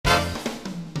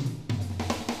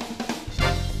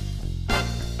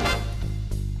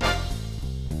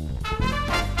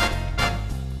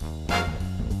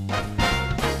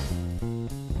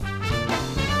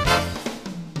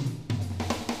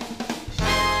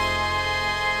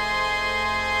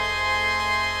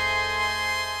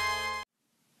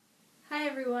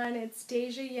it's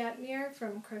Deja Yetmir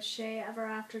from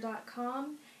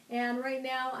CrochetEverAfter.com, and right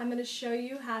now I'm going to show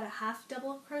you how to half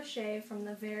double crochet from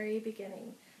the very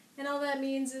beginning. And all that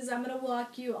means is I'm going to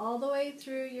walk you all the way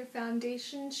through your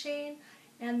foundation chain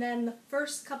and then the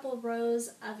first couple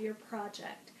rows of your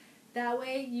project. That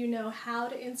way you know how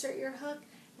to insert your hook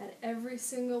at every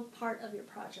single part of your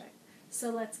project. So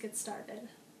let's get started.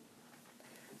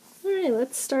 Alright,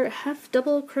 let's start half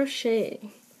double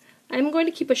crochet. I'm going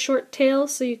to keep a short tail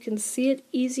so you can see it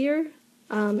easier.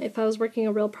 If I was working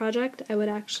a real project, I would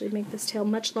actually make this tail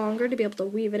much longer to be able to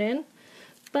weave it in.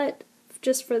 But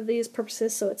just for these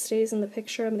purposes, so it stays in the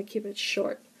picture, I'm going to keep it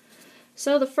short.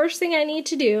 So the first thing I need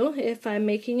to do if I'm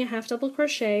making a half double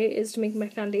crochet is to make my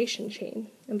foundation chain.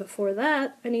 And before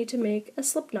that, I need to make a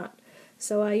slip knot.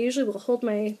 So I usually will hold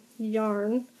my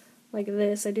yarn like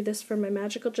this. I do this for my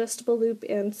magical adjustable loop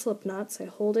and slip knots. I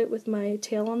hold it with my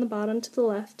tail on the bottom to the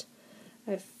left.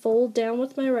 I fold down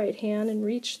with my right hand and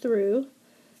reach through,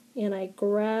 and I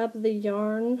grab the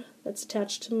yarn that's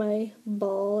attached to my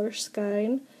ball or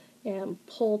skein and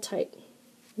pull tight.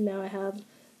 Now I have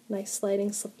a nice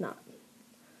sliding slip knot.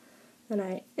 And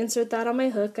I insert that on my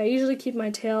hook. I usually keep my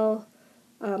tail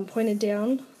pointed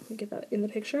down. Let me get that in the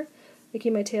picture. I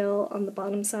keep my tail on the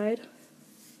bottom side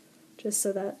just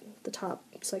so that the top,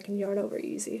 so I can yarn over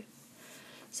easy.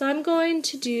 So I'm going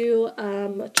to do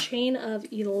a chain of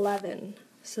 11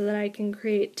 so that I can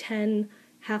create 10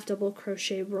 half double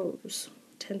crochet rows,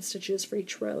 10 stitches for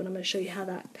each row, and I'm going to show you how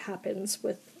that happens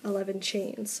with 11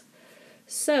 chains.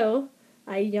 So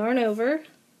I yarn over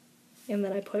and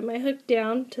then I put my hook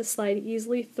down to slide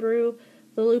easily through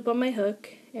the loop on my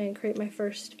hook and create my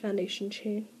first foundation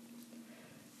chain.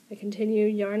 I continue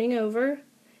yarning over,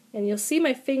 and you'll see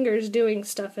my fingers doing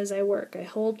stuff as I work. I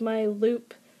hold my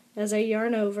loop as I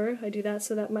yarn over. I do that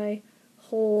so that my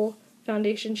whole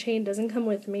foundation chain doesn't come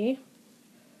with me.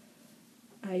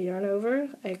 I yarn over.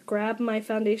 I grab my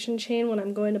foundation chain when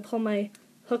I'm going to pull my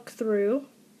hook through,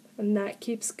 and that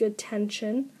keeps good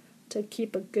tension to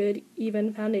keep a good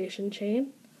even foundation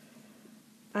chain.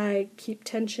 I keep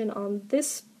tension on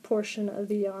this portion of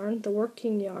the yarn, the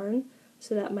working yarn,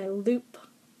 so that my loop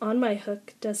on my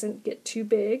hook doesn't get too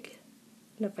big.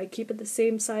 And if I keep it the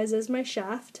same size as my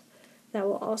shaft, that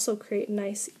will also create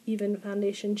nice even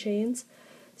foundation chains.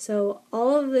 So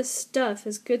all of this stuff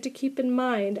is good to keep in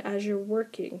mind as you're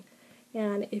working.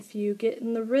 And if you get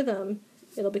in the rhythm,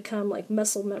 it'll become like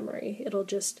muscle memory. It'll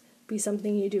just be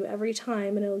something you do every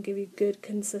time, and it'll give you good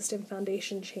consistent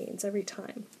foundation chains every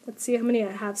time. Let's see how many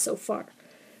I have so far.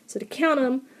 So to count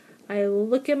them, I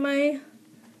look at my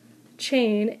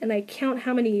chain and I count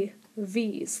how many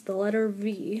V's, the letter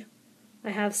V, I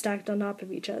have stacked on top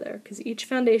of each other, because each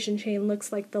foundation chain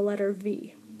looks like the letter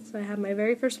V. So I have my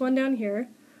very first one down here.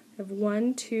 I have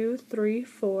 1, 2, 3,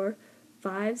 4,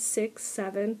 5, 6,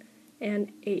 7,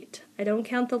 and 8. I don't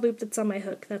count the loop that's on my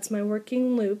hook. That's my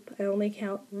working loop. I only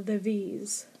count the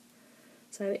V's.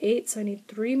 So I have 8, so I need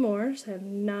 3 more. So I have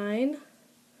 9,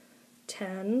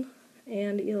 10,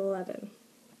 and 11.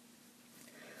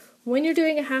 When you're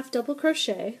doing a half double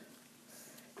crochet,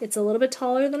 it's a little bit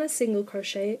taller than a single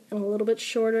crochet and a little bit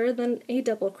shorter than a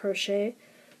double crochet,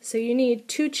 so you need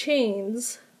 2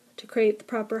 chains to create the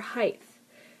proper height.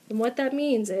 And what that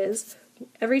means is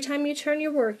every time you turn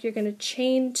your work, you're going to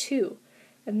chain 2,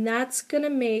 and that's going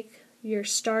to make your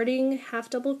starting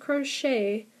half double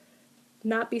crochet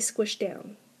not be squished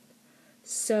down.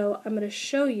 So I'm going to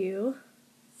show you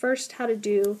first how to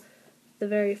do the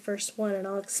very first one, and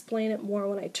I'll explain it more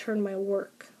when I turn my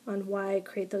work on why I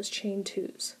create those chain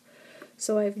 2s.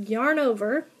 So I've yarn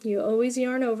over. You always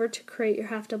yarn over to create your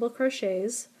half double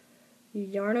crochets. You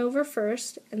yarn over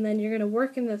first, and then you're going to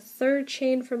work in the 3rd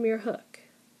chain from your hook.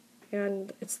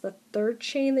 And it's the 3rd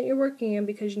chain that you're working in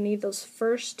because you need those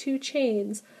first 2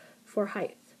 chains for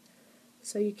height.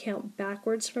 So you count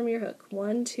backwards from your hook,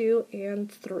 1, 2,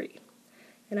 and 3.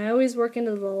 And I always work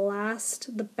into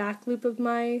the back loop of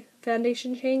my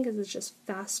foundation chain because it's just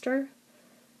faster.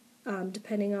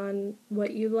 Depending on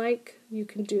what you like, you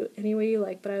can do it any way you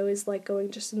like, but I always like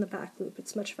going just in the back loop.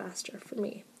 It's much faster for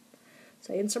me.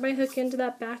 So I insert my hook into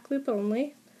that back loop only,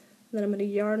 and then I'm going to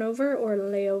yarn over, or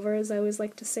lay over as I always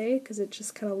like to say, because it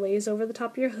just kind of lays over the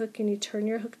top of your hook and you turn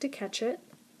your hook to catch it,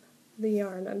 the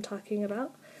yarn I'm talking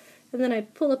about, and then I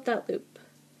pull up that loop.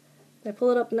 I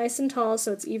pull it up nice and tall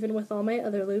so it's even with all my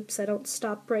other loops. I don't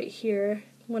stop right here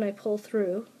when I pull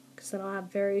through, because then I'll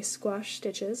have very squashed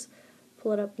stitches.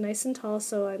 Pull it up nice and tall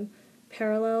so I'm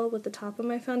parallel with the top of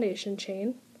my foundation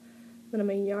chain. Then I'm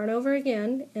going to yarn over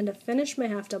again, and to finish my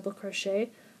half double crochet,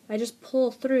 I just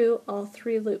pull through all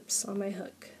 3 loops on my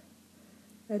hook.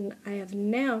 And I have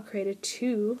now created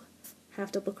 2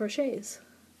 half double crochets.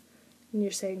 And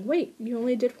you're saying, wait, you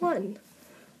only did one.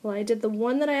 Well, I did the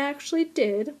one that I actually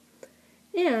did,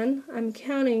 and I'm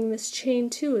counting this chain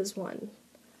 2 as one.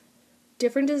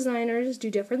 Different designers do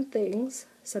different things.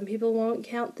 Some people won't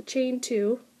count the chain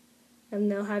 2, and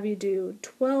they'll have you do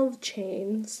 12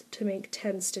 chains to make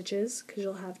 10 stitches, because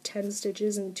you'll have 10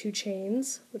 stitches and 2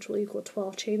 chains, which will equal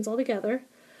 12 chains altogether.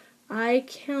 I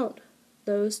count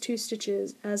those 2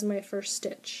 stitches as my first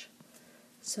stitch.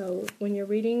 So when you're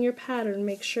reading your pattern,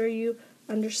 make sure you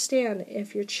understand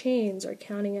if your chains are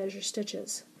counting as your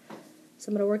stitches. So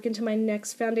I'm going to work into my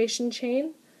next foundation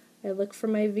chain. I look for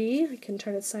my V. I can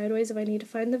turn it sideways if I need to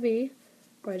find the V,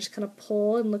 or I just kind of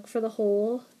pull and look for the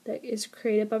hole that is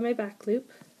created by my back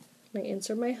loop. And I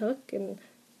insert my hook and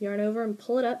yarn over and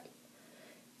pull it up.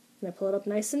 And I pull it up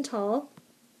nice and tall.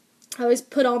 I always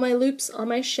put all my loops on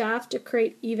my shaft to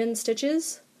create even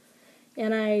stitches.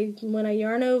 And when I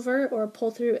yarn over or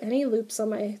pull through any loops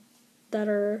on that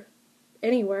are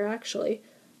anywhere actually,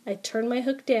 I turn my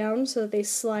hook down so that they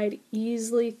slide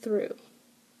easily through.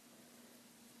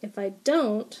 If I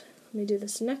don't, let me do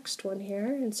this next one here,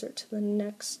 insert to the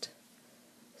next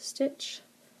stitch.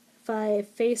 If I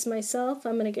face myself,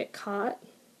 I'm going to get caught.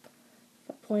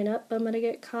 If I point up, I'm going to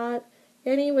get caught.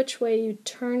 Any which way you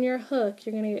turn your hook,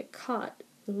 you're going to get caught,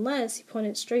 unless you point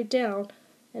it straight down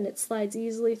and it slides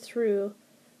easily through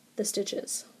the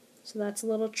stitches. So that's a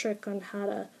little trick on how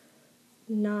to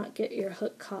not get your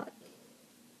hook caught,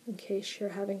 in case you're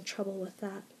having trouble with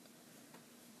that.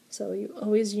 So you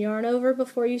always yarn over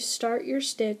before you start your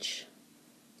stitch.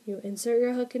 You insert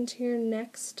your hook into your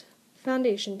next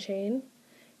foundation chain,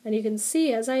 and you can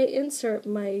see as I insert,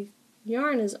 my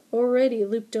yarn is already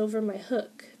looped over my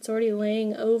hook. It's already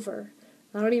laying over.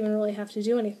 I don't even really have to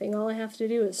do anything. All I have to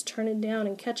do is turn it down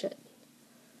and catch it,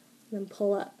 and then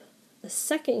pull up. The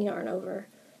second yarn over,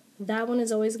 that one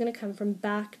is always going to come from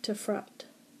back to front.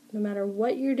 No matter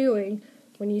what you're doing,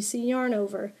 when you see yarn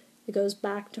over, it goes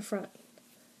back to front.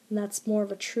 And that's more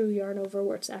of a true yarn over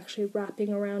where it's actually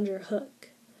wrapping around your hook.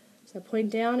 So I point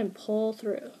down and pull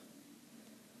through.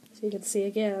 So you can see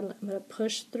again, I'm going to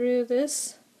push through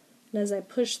this, and as I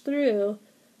push through,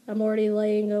 I'm already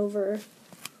laying over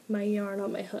my yarn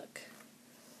on my hook.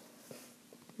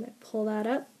 And I pull that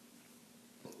up,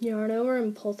 yarn over,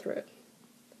 and pull through.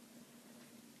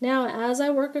 Now as I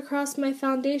work across my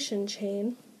foundation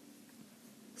chain,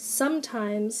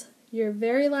 sometimes your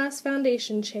very last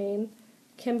foundation chain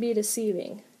can be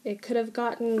deceiving. It could have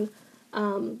gotten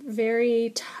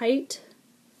very tight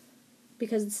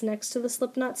because it's next to the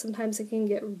slip knot. Sometimes it can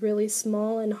get really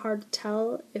small and hard to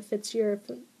tell if it's your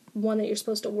one that you're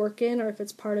supposed to work in or if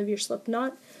it's part of your slip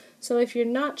knot. So if you're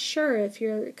not sure, if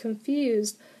you're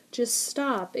confused, just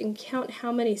stop and count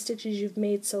how many stitches you've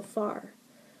made so far.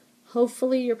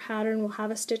 Hopefully your pattern will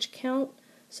have a stitch count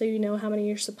so you know how many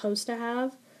you're supposed to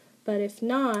have, but if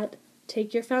not,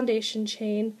 take your foundation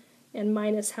chain and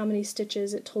minus how many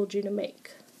stitches it told you to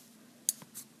make.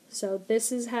 So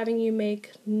this is having you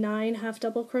make 9 half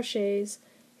double crochets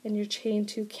and your chain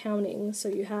 2 counting. So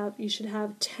you should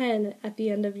have 10 at the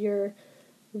end of your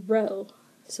row.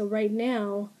 So right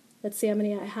now, let's see how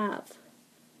many I have.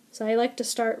 So I like to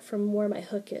start from where my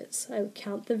hook is. I would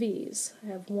count the V's.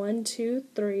 I have 1, 2,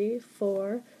 3,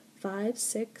 4, 5,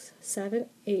 6, 7,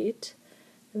 8,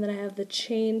 and then I have the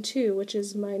chain 2, which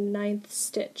is my 9th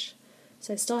stitch.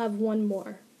 So I still have one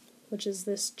more, which is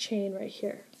this chain right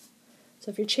here. So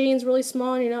if your chain's really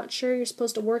small and you're not sure you're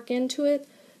supposed to work into it,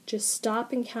 just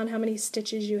stop and count how many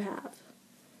stitches you have.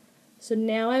 So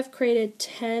now I've created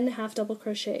 10 half double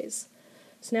crochets.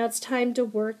 So now it's time to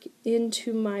work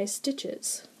into my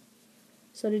stitches.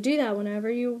 So to do that, whenever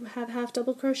you have half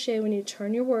double crochet, when you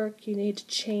turn your work, you need to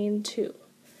chain 2.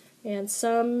 And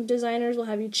some designers will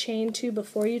have you chain 2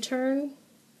 before you turn,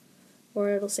 or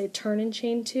it'll say turn and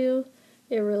chain 2.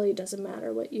 It really doesn't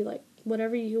matter what you like.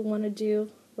 Whatever you want to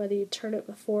do, whether you turn it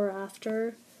before or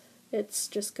after, it's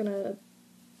just going to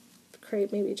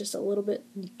create maybe just a little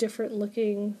bit different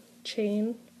looking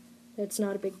chain. It's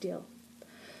not a big deal.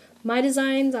 My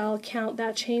designs, I'll count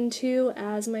that chain 2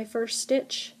 as my first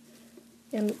stitch.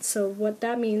 And so what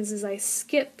that means is I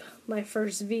skip my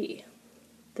first V.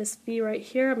 This V right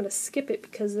here, I'm going to skip it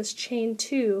because this chain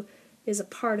 2 is a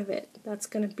part of it. That's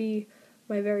going to be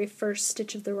my very first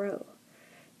stitch of the row.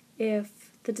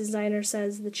 If the designer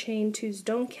says the chain 2s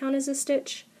don't count as a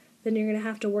stitch, then you're going to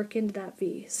have to work into that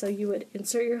V. So you would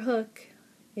insert your hook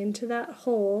into that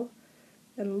hole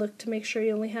and look to make sure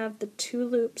you only have the 2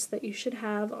 loops that you should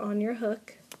have on your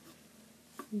hook.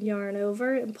 Yarn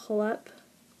over and pull up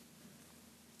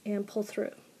and pull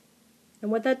through. And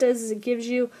what that does is it gives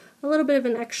you a little bit of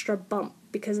an extra bump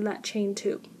because of that chain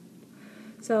 2.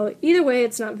 So either way,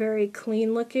 it's not very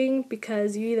clean looking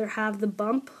because you either have the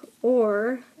bump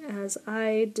or, as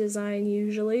I design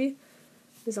usually,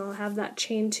 is I'll have that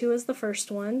chain 2 as the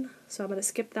first one. So I'm going to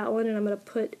skip that one and I'm going to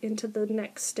put into the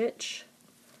next stitch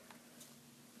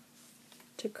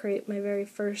to create my very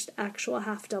first actual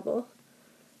half double.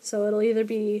 So it'll either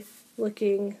be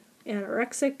looking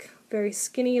anorexic, very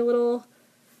skinny little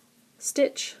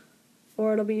stitch,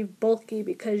 or it'll be bulky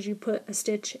because you put a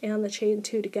stitch and the chain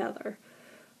 2 together.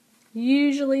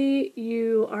 Usually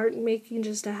you aren't making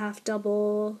just a half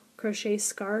double crochet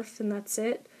scarf and that's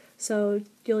it. So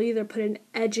you'll either put an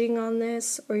edging on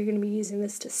this or you're going to be using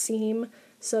this to seam.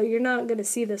 So you're not going to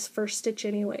see this first stitch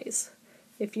anyways.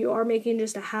 If you are making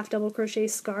just a half double crochet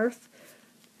scarf,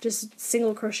 just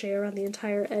single crochet around the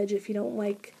entire edge if you don't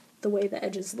like the way the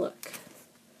edges look.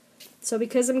 So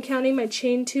because I'm counting my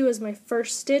chain 2 as my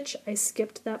first stitch, I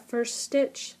skipped that first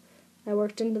stitch. I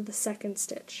worked into the second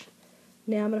stitch.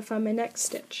 Now I'm going to find my next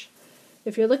stitch.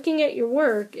 If you're looking at your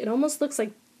work, it almost looks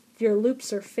like your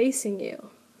loops are facing you.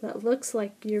 That looks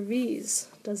like your V's,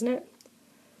 doesn't it?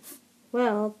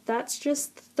 Well, that's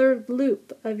just the third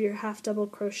loop of your half double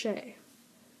crochet.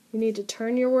 You need to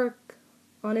turn your work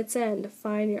on its end to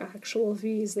find your actual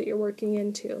V's that you're working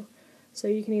into. So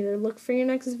you can either look for your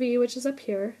next V, which is up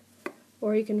here,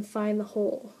 or you can find the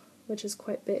hole, which is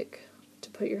quite big, to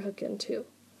put your hook into.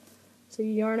 So you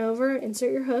yarn over,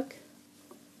 insert your hook,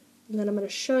 and then I'm going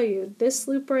to show you this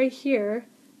loop right here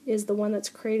is the one that's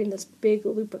creating this big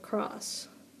loop across.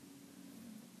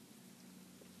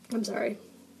 I'm sorry,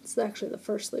 it's actually the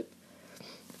first loop.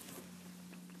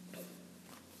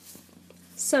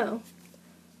 So,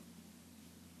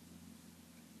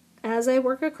 as I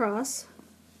work across,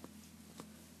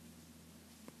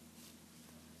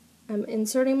 I'm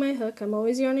inserting my hook. I'm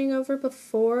always yarning over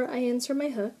before I insert my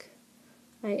hook.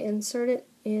 I insert it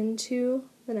into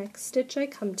the next stitch I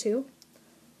come to.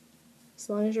 As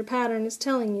long as your pattern is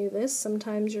telling you this,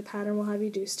 sometimes your pattern will have you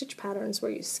do stitch patterns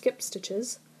where you skip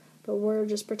stitches, but we're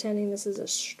just pretending this is a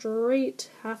straight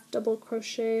half double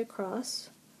crochet across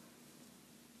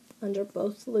under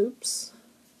both loops.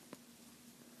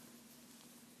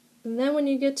 And then when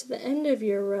you get to the end of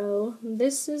your row,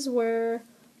 this is where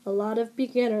a lot of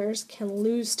beginners can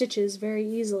lose stitches very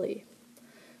easily.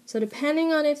 So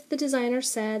depending on if the designer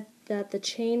said that the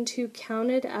chain 2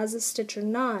 counted as a stitch or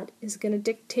not is going to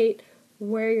dictate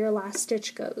where your last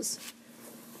stitch goes.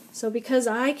 So because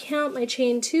I count my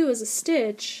chain 2 as a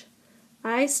stitch,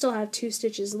 I still have 2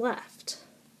 stitches left,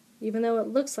 even though it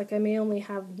looks like I may only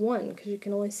have one because you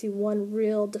can only see one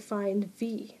real defined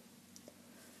V.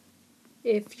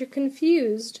 If you're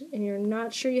confused and you're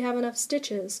not sure you have enough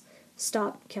stitches,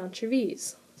 stop, count your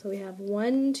V's. So we have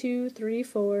 1, 2, 3,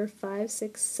 4, 5,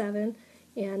 6, 7,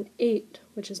 and 8,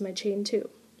 which is my chain 2.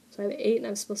 So I have 8 and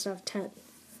I'm supposed to have 10.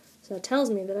 So that tells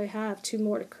me that I have 2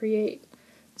 more to create.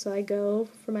 So I go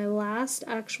for my last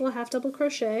actual half double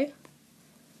crochet,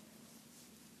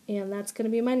 and that's going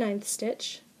to be my 9th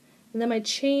stitch. And then my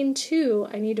chain 2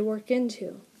 I need to work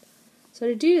into. So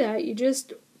to do that, you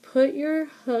just put your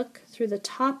hook through the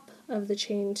top of the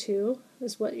chain 2,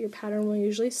 is what your pattern will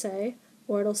usually say,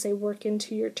 or it'll say work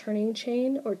into your turning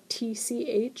chain, or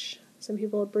TCH. Some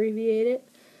people abbreviate it.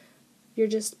 You're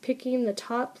just picking the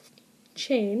top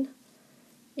chain,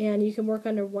 and you can work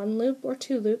under 1 loop or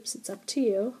 2 loops. It's up to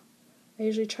you. I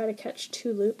usually try to catch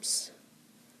 2 loops.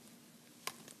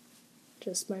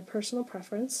 Just my personal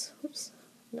preference. Oops.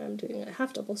 Now I'm doing a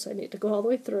half double, so I need to go all the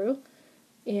way through.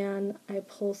 And I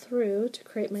pull through to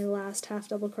create my last half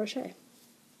double crochet.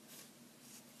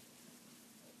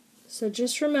 So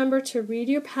just remember to read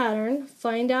your pattern,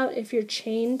 find out if your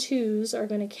chain 2s are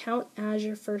going to count as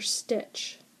your first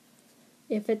stitch.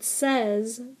 If it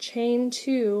says chain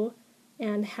 2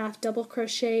 and half double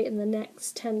crochet in the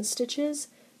next 10 stitches,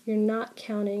 you're not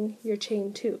counting your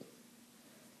chain 2.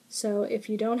 So if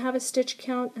you don't have a stitch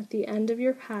count at the end of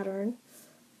your pattern,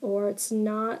 or it's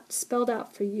not spelled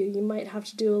out for you, you might have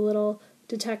to do a little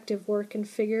detective work and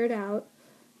figure it out.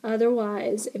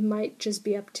 Otherwise, it might just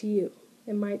be up to you.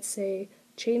 It might say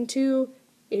chain 2,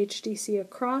 HDC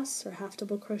across, or half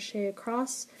double crochet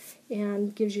across,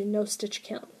 and gives you no stitch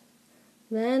count.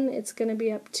 Then it's going to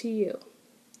be up to you.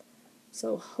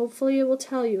 So hopefully it will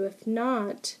tell you. If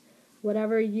not,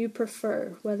 whatever you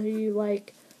prefer, whether you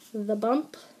like the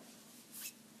bump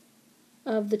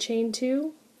of the chain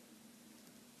 2,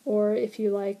 or if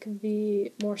you like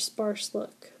the more sparse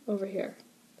look over here.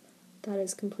 That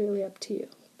is completely up to you.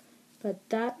 But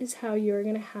that is how you're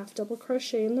going to half double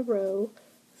crochet in the row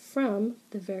from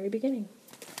the very beginning.